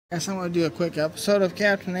Guess I'm going to do a quick episode of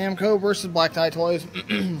Captain Namco versus Black Tie Toys.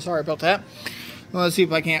 Sorry about that. Well, let's see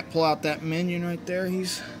if I can't pull out that minion right there.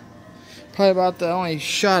 He's probably about the only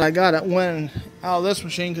shot I got at winning out of this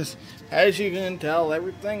machine, because as you can tell,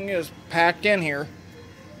 everything is packed in here.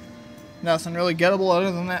 Nothing really gettable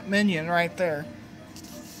other than that minion right there.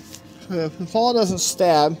 So if the fall doesn't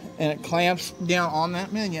stab and it clamps down on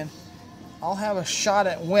that minion, I'll have a shot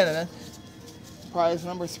at winning it. Prize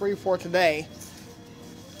number 3 for today.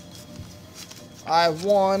 I've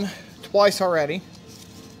won twice already.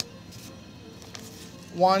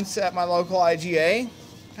 Once at my local IGA,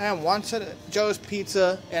 and once at Joe's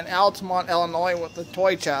Pizza in Altamont, Illinois with the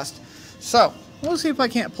toy chest. So, we'll see if I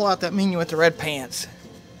can't pull out that minion with the red pants.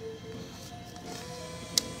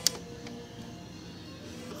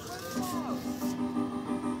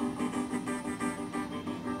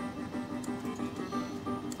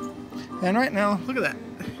 And right now, look at that.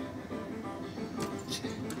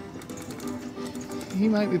 He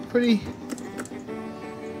might be pretty...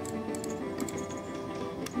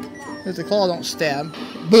 If the claw don't stab.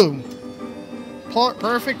 Boom.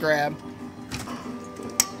 Perfect grab.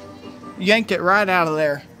 Yanked it right out of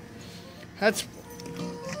there. That's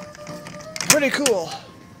pretty cool.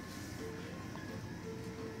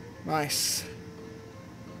 Nice.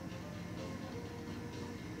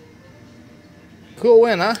 Cool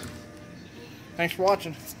win, huh? Thanks for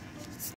watching.